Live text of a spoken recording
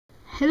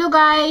Hello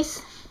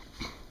guys,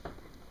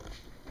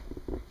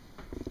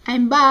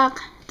 I'm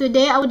back.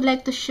 Today I would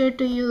like to share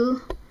to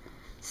you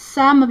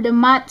some of the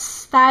math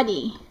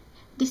study.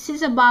 This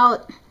is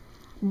about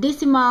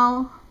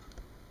decimal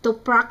to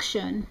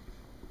fraction.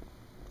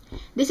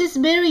 This is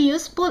very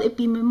useful if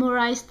you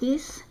memorize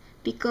this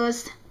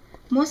because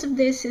most of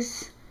this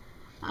is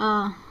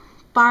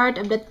part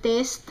of the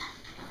test,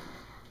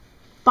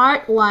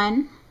 part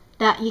 1,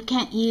 that you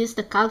can't use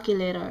the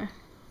calculator.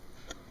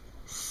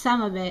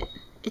 Some of it.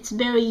 It's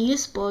very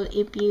useful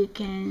if you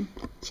can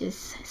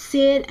just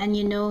see it and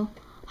you know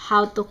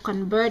how to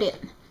convert it.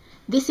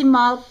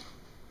 Decimal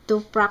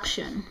to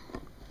fraction.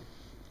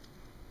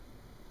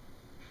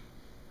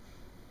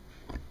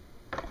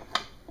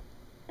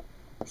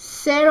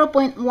 Zero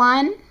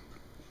 0.1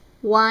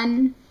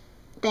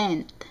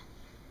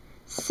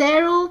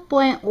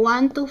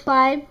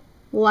 0.125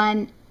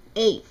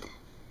 1/8,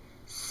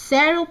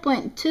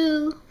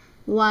 0.2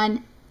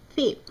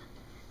 1/5,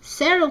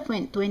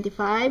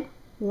 0.25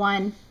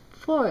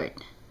 1/4,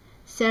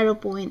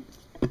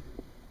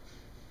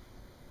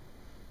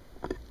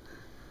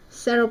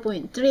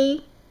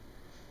 0.3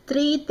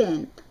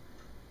 3/10,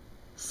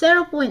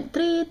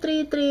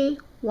 0.333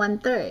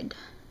 1/3,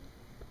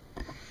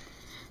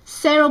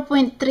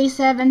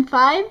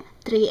 0.375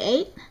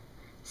 3/8,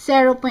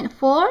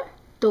 0.4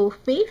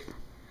 2/5,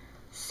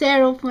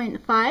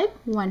 0.5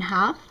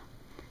 1/2,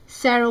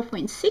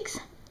 0.6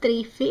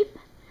 3/5,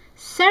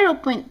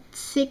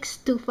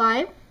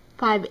 0.625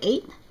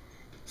 5/8,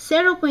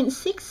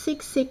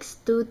 0.666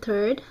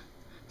 2/3,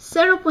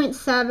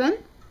 0.7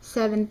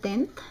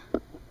 7/10,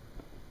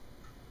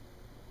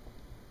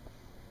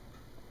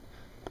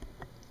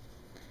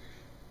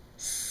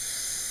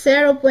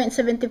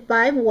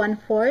 0.75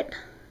 1/4,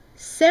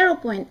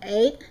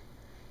 0.8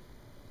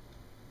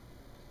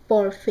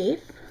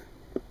 4/5,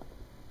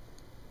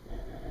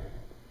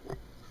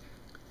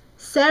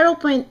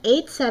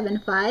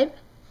 0.875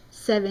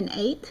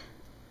 7/8,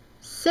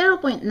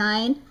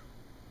 0.9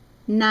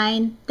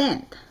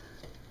 9/10.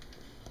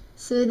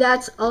 So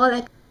that's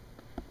all.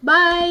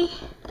 Bye.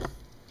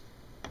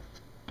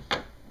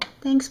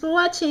 Thanks for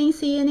watching.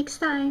 See you next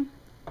time.